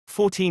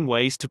14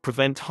 ways to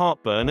prevent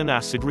heartburn and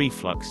acid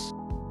reflux.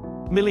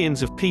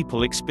 Millions of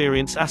people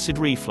experience acid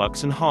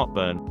reflux and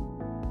heartburn.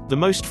 The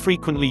most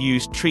frequently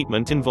used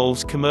treatment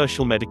involves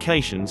commercial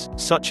medications,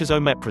 such as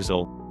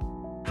omeprazole.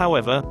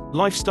 However,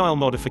 lifestyle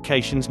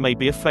modifications may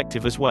be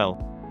effective as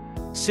well.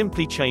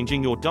 Simply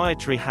changing your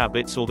dietary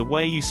habits or the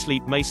way you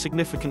sleep may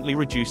significantly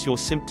reduce your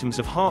symptoms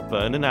of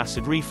heartburn and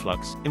acid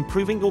reflux,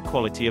 improving your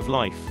quality of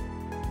life.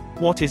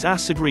 What is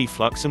acid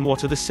reflux and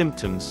what are the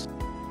symptoms?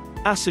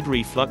 Acid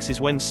reflux is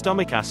when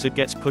stomach acid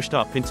gets pushed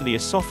up into the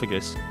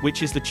esophagus,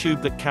 which is the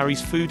tube that carries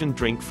food and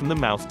drink from the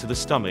mouth to the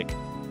stomach.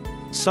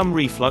 Some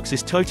reflux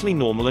is totally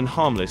normal and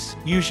harmless,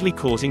 usually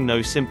causing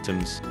no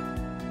symptoms.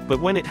 But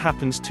when it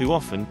happens too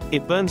often,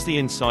 it burns the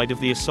inside of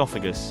the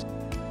esophagus.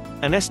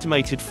 An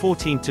estimated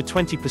 14 to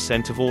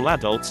 20% of all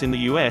adults in the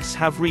US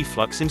have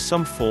reflux in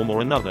some form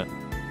or another.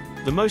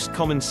 The most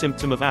common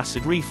symptom of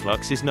acid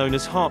reflux is known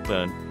as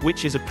heartburn,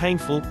 which is a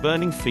painful,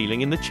 burning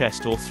feeling in the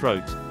chest or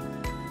throat.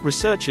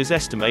 Researchers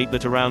estimate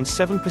that around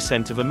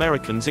 7% of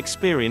Americans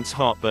experience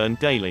heartburn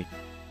daily.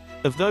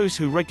 Of those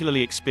who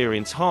regularly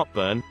experience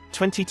heartburn,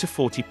 20 to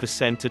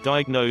 40% are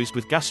diagnosed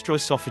with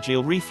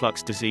gastroesophageal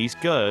reflux disease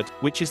 (GERD),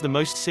 which is the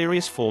most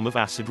serious form of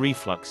acid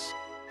reflux.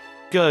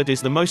 GERD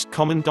is the most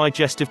common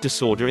digestive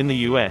disorder in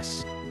the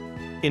US.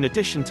 In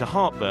addition to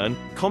heartburn,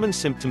 common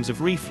symptoms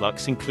of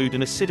reflux include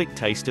an acidic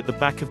taste at the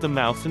back of the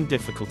mouth and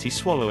difficulty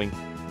swallowing.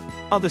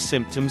 Other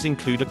symptoms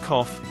include a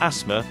cough,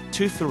 asthma,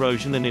 tooth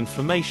erosion and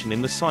inflammation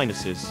in the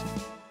sinuses.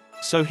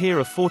 So here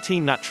are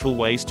 14 natural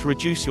ways to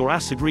reduce your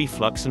acid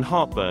reflux and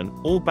heartburn,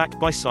 all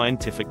backed by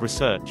scientific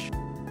research.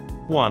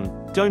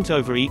 1. Don't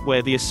overeat.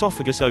 Where the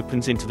esophagus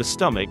opens into the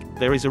stomach,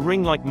 there is a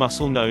ring-like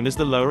muscle known as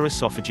the lower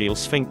esophageal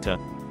sphincter.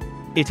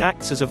 It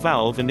acts as a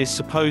valve and is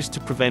supposed to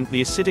prevent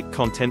the acidic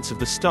contents of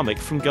the stomach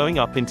from going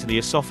up into the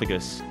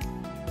esophagus.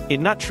 It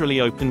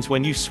naturally opens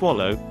when you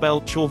swallow,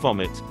 belch or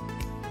vomit.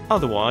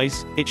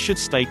 Otherwise, it should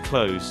stay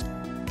closed.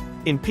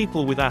 In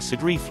people with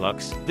acid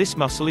reflux, this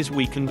muscle is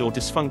weakened or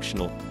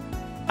dysfunctional.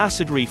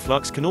 Acid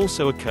reflux can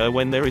also occur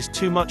when there is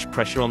too much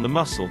pressure on the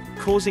muscle,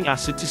 causing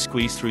acid to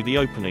squeeze through the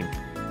opening.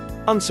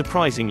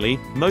 Unsurprisingly,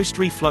 most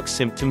reflux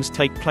symptoms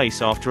take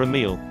place after a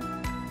meal.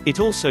 It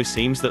also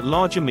seems that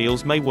larger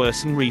meals may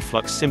worsen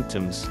reflux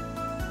symptoms.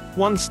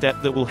 One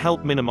step that will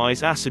help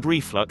minimize acid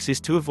reflux is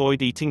to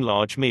avoid eating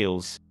large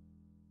meals.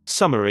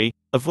 Summary: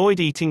 avoid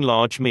eating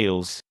large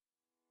meals.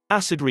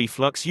 Acid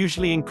reflux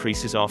usually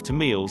increases after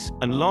meals,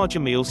 and larger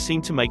meals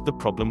seem to make the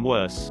problem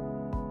worse.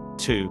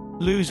 2.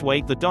 Lose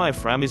weight. The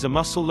diaphragm is a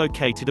muscle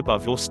located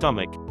above your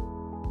stomach.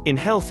 In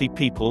healthy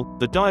people,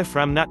 the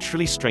diaphragm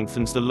naturally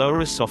strengthens the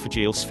lower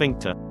esophageal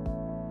sphincter.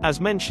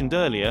 As mentioned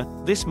earlier,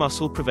 this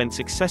muscle prevents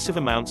excessive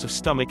amounts of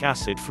stomach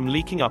acid from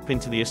leaking up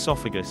into the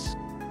esophagus.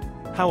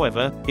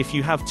 However, if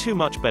you have too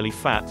much belly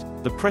fat,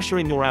 the pressure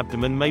in your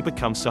abdomen may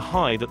become so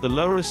high that the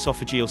lower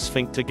esophageal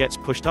sphincter gets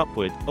pushed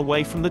upward,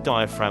 away from the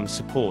diaphragm's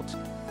support.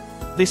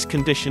 This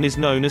condition is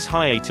known as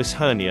hiatus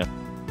hernia.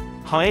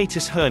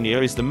 Hiatus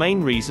hernia is the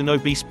main reason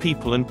obese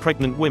people and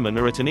pregnant women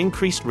are at an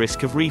increased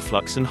risk of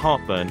reflux and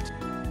heartburn.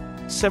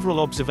 Several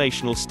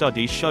observational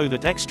studies show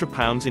that extra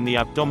pounds in the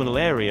abdominal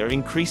area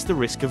increase the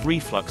risk of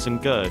reflux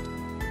and GERD.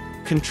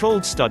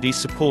 Controlled studies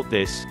support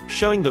this,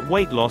 showing that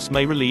weight loss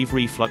may relieve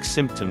reflux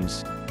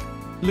symptoms.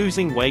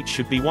 Losing weight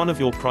should be one of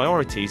your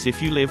priorities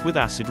if you live with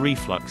acid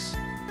reflux.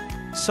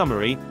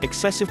 Summary: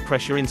 excessive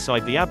pressure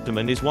inside the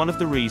abdomen is one of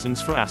the reasons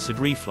for acid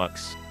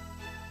reflux.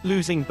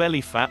 Losing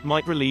belly fat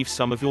might relieve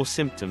some of your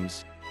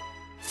symptoms.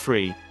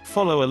 3.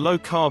 Follow a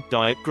low-carb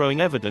diet. Growing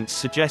evidence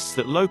suggests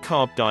that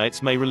low-carb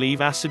diets may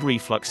relieve acid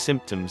reflux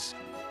symptoms.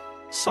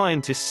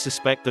 Scientists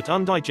suspect that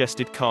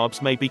undigested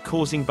carbs may be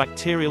causing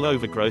bacterial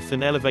overgrowth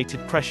and elevated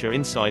pressure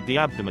inside the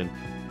abdomen.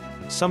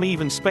 Some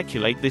even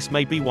speculate this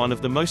may be one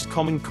of the most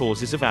common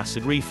causes of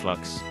acid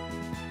reflux.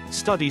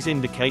 Studies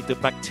indicate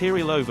that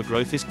bacterial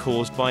overgrowth is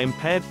caused by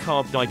impaired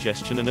carb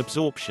digestion and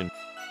absorption.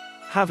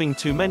 Having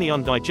too many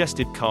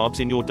undigested carbs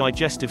in your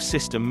digestive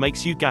system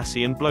makes you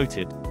gassy and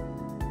bloated.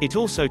 It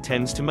also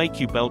tends to make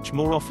you belch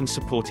more often.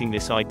 Supporting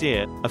this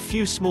idea, a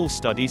few small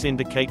studies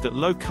indicate that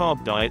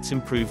low-carb diets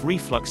improve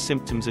reflux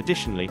symptoms.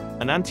 Additionally,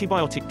 an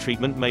antibiotic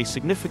treatment may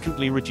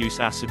significantly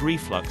reduce acid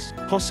reflux,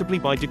 possibly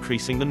by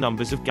decreasing the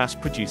numbers of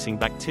gas-producing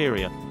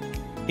bacteria.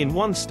 In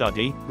one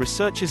study,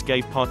 researchers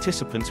gave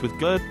participants with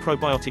GERD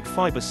probiotic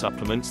fiber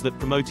supplements that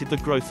promoted the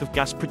growth of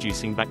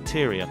gas-producing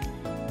bacteria.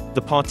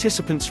 The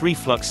participants'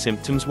 reflux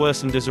symptoms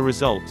worsened as a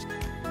result.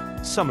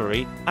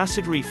 Summary: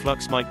 acid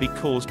reflux might be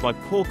caused by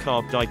poor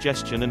carb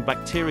digestion and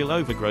bacterial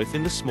overgrowth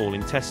in the small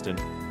intestine.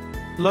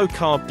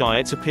 Low-carb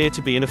diets appear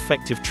to be an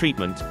effective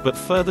treatment, but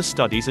further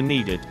studies are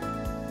needed.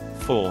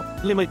 4.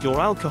 Limit your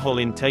alcohol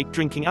intake.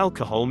 Drinking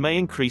alcohol may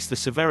increase the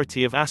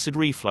severity of acid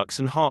reflux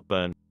and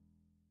heartburn.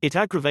 It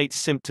aggravates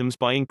symptoms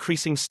by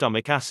increasing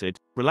stomach acid,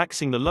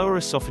 relaxing the lower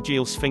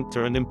esophageal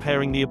sphincter and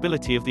impairing the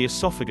ability of the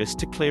esophagus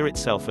to clear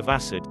itself of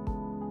acid.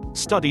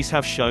 Studies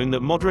have shown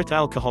that moderate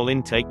alcohol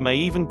intake may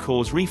even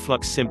cause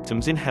reflux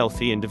symptoms in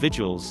healthy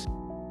individuals.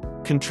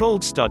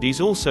 Controlled studies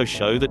also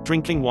show that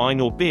drinking wine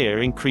or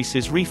beer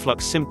increases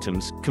reflux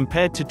symptoms,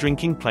 compared to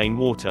drinking plain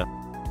water.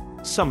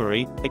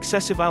 Summary: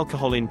 excessive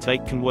alcohol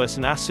intake can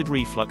worsen acid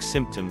reflux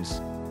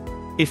symptoms.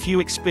 If you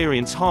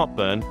experience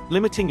heartburn,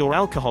 limiting your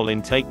alcohol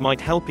intake might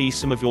help ease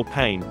some of your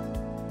pain.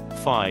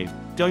 5.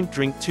 Don't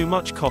drink too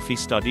much coffee.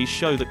 Studies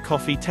show that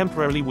coffee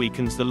temporarily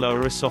weakens the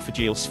lower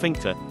esophageal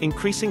sphincter,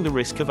 increasing the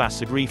risk of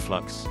acid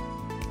reflux.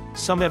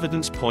 Some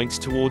evidence points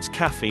towards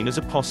caffeine as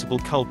a possible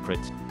culprit.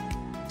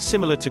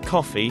 Similar to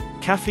coffee,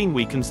 caffeine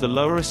weakens the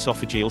lower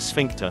esophageal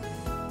sphincter.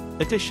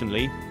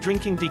 Additionally,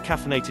 drinking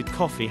decaffeinated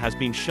coffee has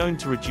been shown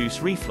to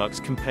reduce reflux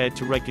compared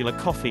to regular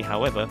coffee.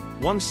 However,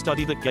 one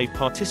study that gave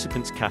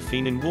participants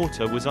caffeine in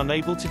water was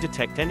unable to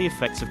detect any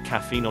effects of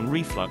caffeine on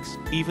reflux,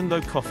 even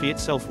though coffee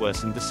itself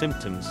worsened the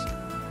symptoms.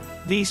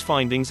 These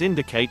findings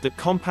indicate that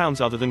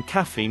compounds other than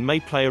caffeine may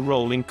play a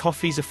role in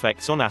coffee's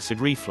effects on acid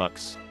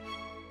reflux.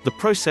 The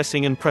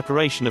processing and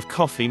preparation of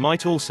coffee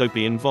might also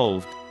be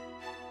involved.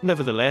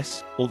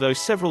 Nevertheless, although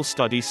several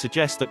studies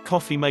suggest that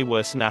coffee may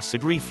worsen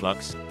acid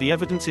reflux, the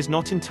evidence is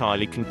not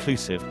entirely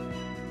conclusive.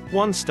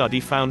 One study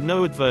found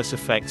no adverse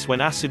effects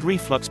when acid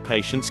reflux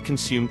patients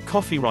consumed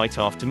coffee right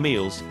after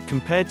meals,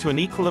 compared to an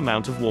equal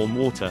amount of warm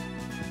water.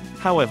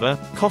 However,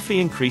 coffee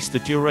increased the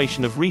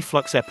duration of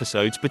reflux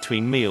episodes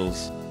between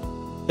meals.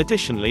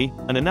 Additionally,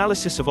 an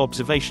analysis of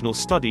observational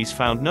studies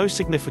found no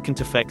significant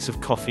effects of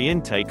coffee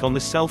intake on the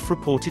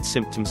self-reported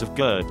symptoms of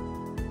GERD.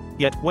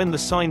 Yet, when the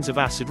signs of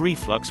acid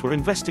reflux were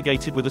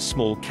investigated with a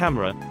small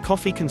camera,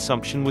 coffee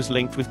consumption was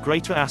linked with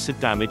greater acid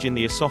damage in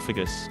the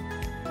esophagus.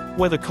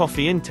 Whether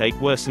coffee intake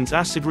worsens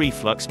acid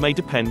reflux may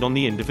depend on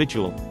the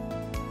individual.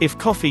 If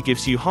coffee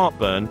gives you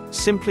heartburn,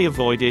 simply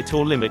avoid it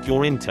or limit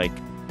your intake.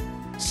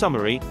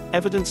 Summary: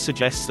 evidence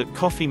suggests that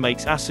coffee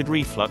makes acid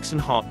reflux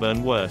and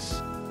heartburn worse.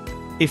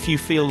 If you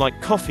feel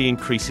like coffee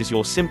increases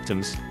your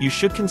symptoms, you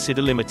should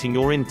consider limiting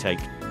your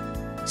intake.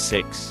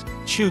 6.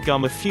 Chew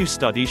gum. A few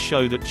studies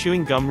show that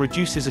chewing gum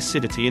reduces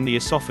acidity in the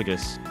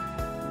esophagus.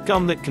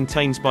 Gum that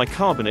contains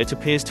bicarbonate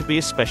appears to be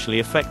especially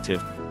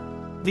effective.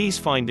 These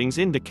findings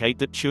indicate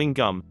that chewing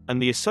gum,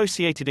 and the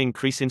associated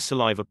increase in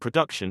saliva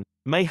production,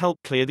 may help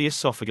clear the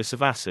esophagus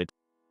of acid.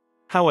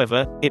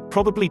 However, it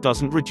probably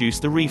doesn't reduce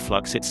the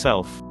reflux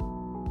itself.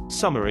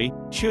 Summary: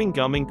 chewing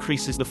gum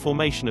increases the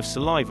formation of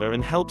saliva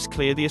and helps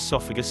clear the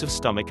esophagus of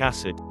stomach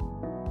acid.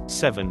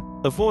 7.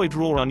 Avoid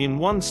raw onion.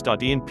 One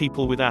study in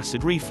people with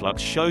acid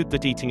reflux showed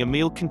that eating a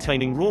meal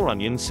containing raw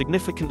onion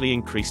significantly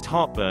increased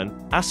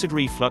heartburn, acid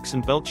reflux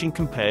and belching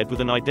compared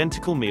with an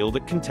identical meal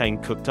that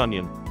contained cooked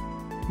onion.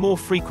 More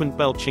frequent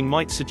belching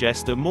might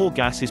suggest that more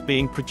gas is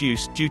being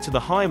produced due to the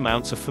high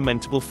amounts of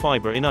fermentable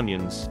fiber in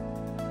onions.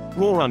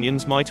 Raw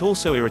onions might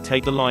also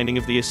irritate the lining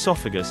of the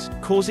esophagus,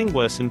 causing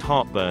worsened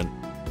heartburn.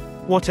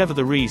 Whatever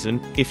the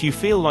reason, if you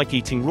feel like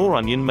eating raw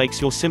onion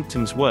makes your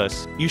symptoms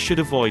worse, you should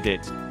avoid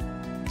it.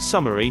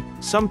 Summary: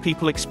 some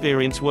people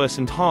experience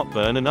worsened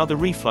heartburn and other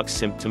reflux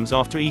symptoms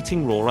after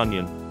eating raw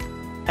onion.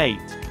 8.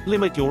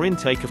 Limit your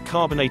intake of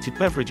carbonated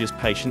beverages.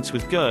 Patients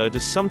with GERD are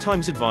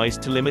sometimes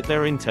advised to limit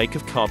their intake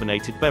of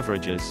carbonated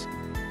beverages.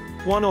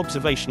 One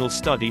observational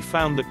study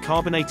found that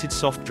carbonated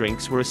soft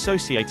drinks were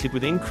associated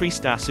with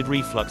increased acid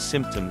reflux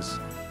symptoms.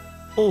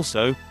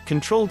 Also,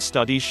 controlled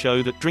studies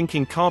show that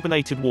drinking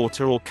carbonated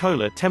water or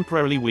cola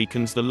temporarily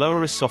weakens the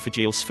lower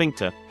esophageal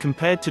sphincter,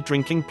 compared to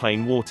drinking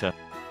plain water.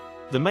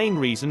 The main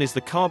reason is the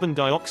carbon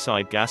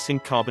dioxide gas in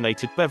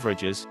carbonated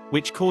beverages,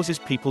 which causes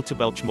people to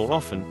belch more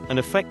often, an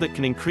effect that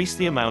can increase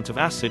the amount of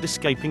acid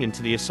escaping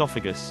into the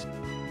esophagus.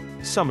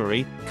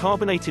 Summary: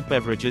 carbonated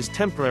beverages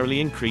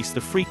temporarily increase the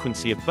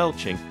frequency of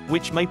belching,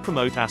 which may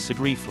promote acid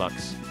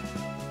reflux.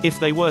 If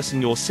they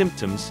worsen your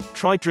symptoms,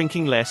 try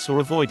drinking less or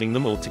avoiding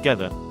them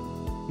altogether.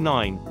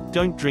 9.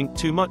 Don't drink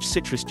too much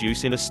citrus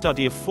juice. In a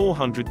study of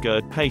 400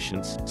 GERD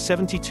patients,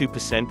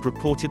 72%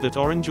 reported that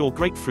orange or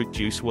grapefruit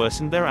juice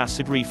worsened their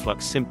acid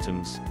reflux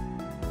symptoms.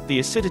 The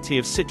acidity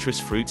of citrus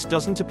fruits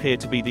doesn't appear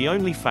to be the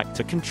only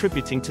factor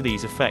contributing to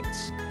these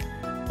effects.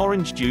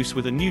 Orange juice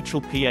with a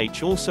neutral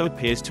pH also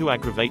appears to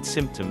aggravate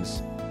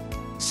symptoms.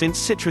 Since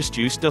citrus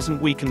juice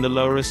doesn't weaken the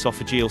lower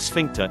esophageal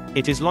sphincter,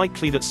 it is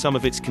likely that some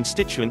of its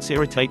constituents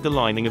irritate the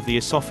lining of the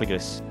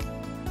esophagus.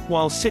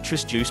 While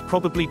citrus juice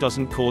probably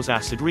doesn't cause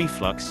acid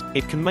reflux,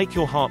 it can make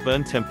your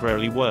heartburn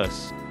temporarily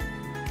worse.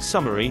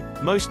 Summary: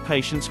 most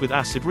patients with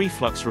acid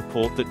reflux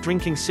report that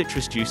drinking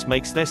citrus juice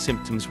makes their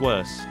symptoms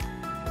worse.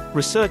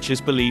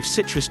 Researchers believe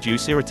citrus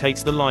juice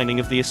irritates the lining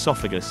of the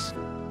esophagus.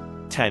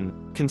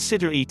 10.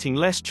 Consider eating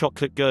less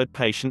chocolate. GERD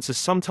patients are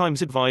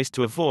sometimes advised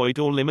to avoid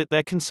or limit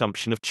their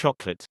consumption of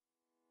chocolate.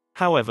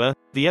 However,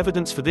 the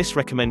evidence for this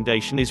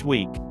recommendation is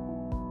weak.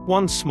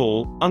 One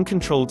small,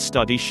 uncontrolled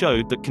study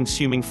showed that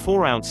consuming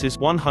 4 ounces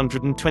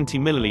 120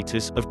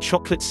 milliliters of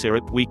chocolate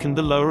syrup weakened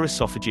the lower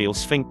esophageal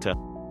sphincter.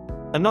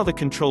 Another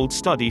controlled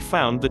study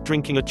found that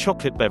drinking a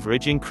chocolate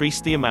beverage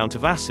increased the amount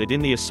of acid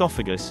in the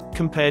esophagus,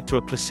 compared to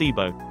a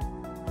placebo.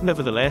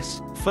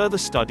 Nevertheless, further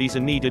studies are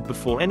needed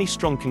before any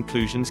strong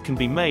conclusions can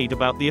be made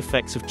about the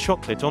effects of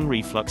chocolate on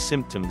reflux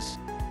symptoms.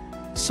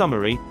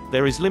 Summary: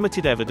 there is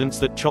limited evidence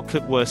that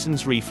chocolate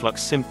worsens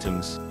reflux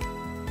symptoms.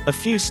 A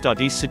few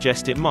studies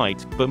suggest it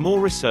might, but more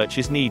research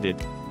is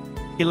needed.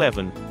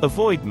 11.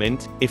 Avoid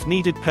mint. If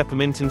needed,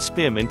 peppermint and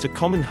spearmint are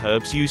common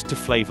herbs used to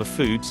flavor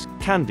foods,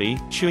 candy,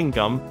 chewing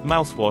gum,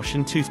 mouthwash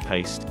and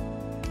toothpaste.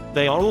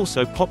 They are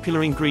also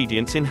popular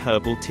ingredients in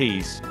herbal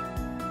teas.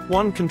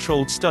 One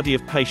controlled study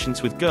of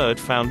patients with GERD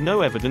found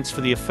no evidence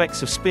for the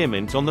effects of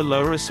spearmint on the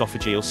lower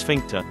esophageal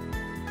sphincter.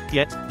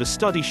 Yet, the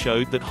study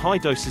showed that high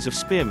doses of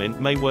spearmint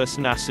may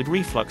worsen acid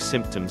reflux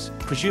symptoms,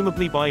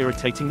 presumably by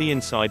irritating the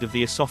inside of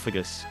the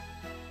esophagus.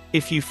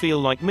 If you feel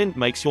like mint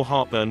makes your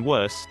heartburn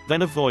worse,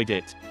 then avoid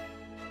it.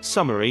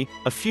 Summary: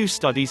 a few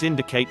studies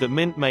indicate that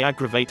mint may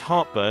aggravate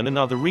heartburn and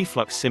other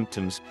reflux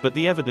symptoms, but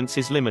the evidence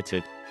is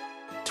limited.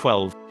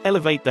 12.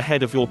 Elevate the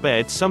head of your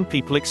bed. Some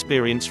people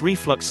experience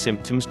reflux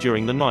symptoms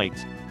during the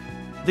night.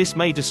 This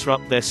may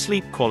disrupt their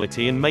sleep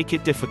quality and make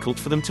it difficult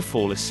for them to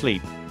fall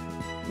asleep.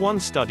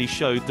 One study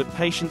showed that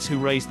patients who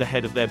raised the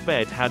head of their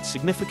bed had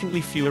significantly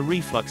fewer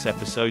reflux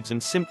episodes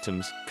and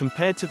symptoms,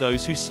 compared to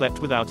those who slept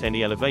without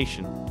any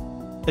elevation.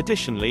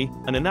 Additionally,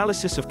 an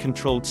analysis of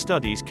controlled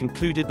studies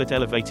concluded that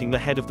elevating the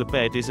head of the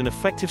bed is an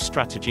effective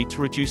strategy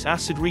to reduce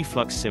acid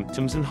reflux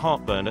symptoms and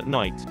heartburn at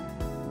night.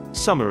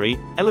 Summary: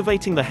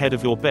 elevating the head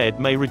of your bed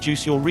may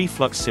reduce your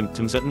reflux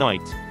symptoms at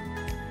night.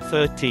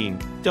 13.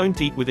 Don't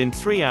eat within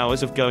 3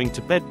 hours of going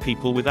to bed.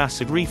 People with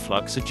acid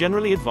reflux are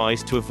generally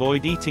advised to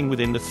avoid eating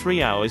within the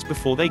 3 hours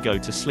before they go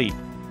to sleep.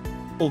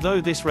 Although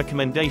this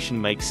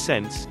recommendation makes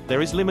sense,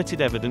 there is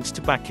limited evidence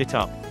to back it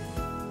up.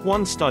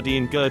 One study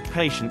in GERD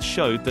patients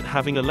showed that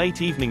having a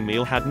late evening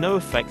meal had no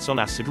effects on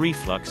acid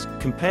reflux,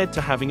 compared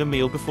to having a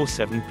meal before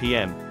 7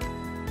 p.m.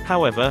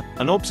 However,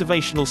 an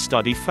observational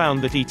study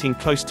found that eating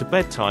close to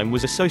bedtime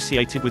was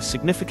associated with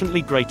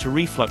significantly greater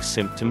reflux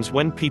symptoms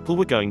when people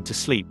were going to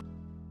sleep.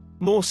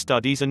 More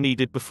studies are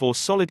needed before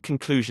solid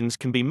conclusions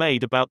can be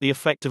made about the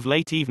effect of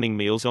late evening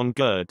meals on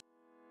GERD.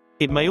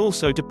 It may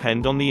also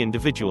depend on the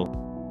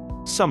individual.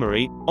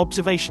 Summary: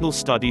 observational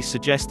studies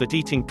suggest that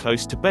eating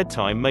close to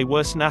bedtime may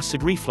worsen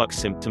acid reflux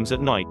symptoms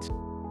at night.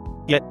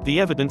 Yet, the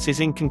evidence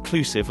is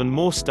inconclusive and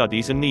more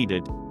studies are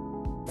needed.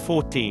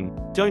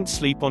 14. Don't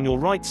sleep on your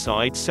right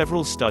side.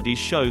 Several studies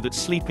show that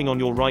sleeping on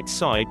your right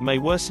side may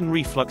worsen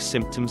reflux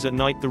symptoms at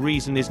night. The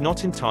reason is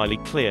not entirely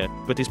clear,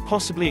 but is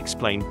possibly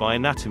explained by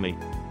anatomy.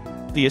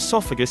 The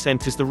esophagus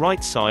enters the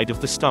right side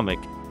of the stomach.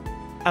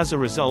 As a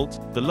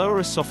result, the lower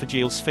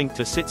esophageal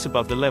sphincter sits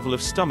above the level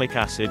of stomach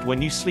acid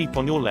when you sleep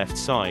on your left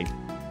side.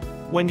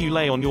 When you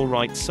lay on your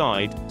right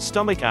side,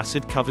 stomach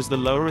acid covers the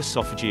lower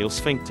esophageal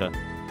sphincter.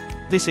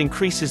 This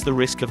increases the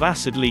risk of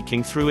acid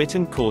leaking through it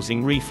and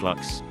causing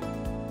reflux.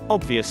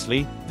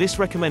 Obviously, this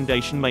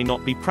recommendation may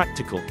not be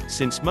practical,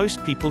 since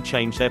most people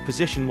change their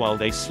position while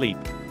they sleep.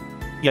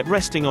 Yet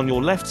resting on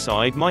your left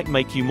side might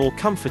make you more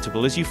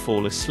comfortable as you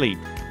fall asleep.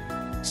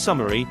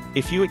 Summary: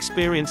 if you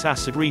experience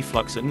acid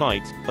reflux at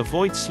night,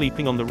 avoid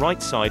sleeping on the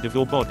right side of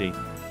your body.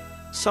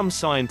 Some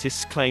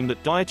scientists claim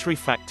that dietary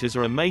factors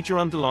are a major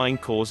underlying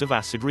cause of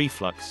acid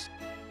reflux.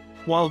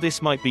 While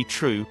this might be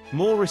true,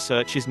 more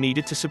research is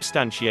needed to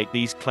substantiate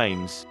these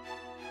claims.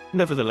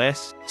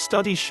 Nevertheless,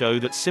 studies show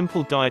that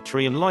simple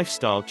dietary and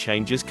lifestyle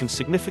changes can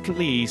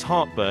significantly ease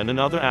heartburn and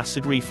other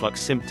acid reflux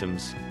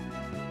symptoms.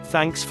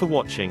 Thanks for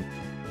watching.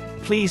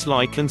 Please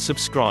like and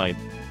subscribe.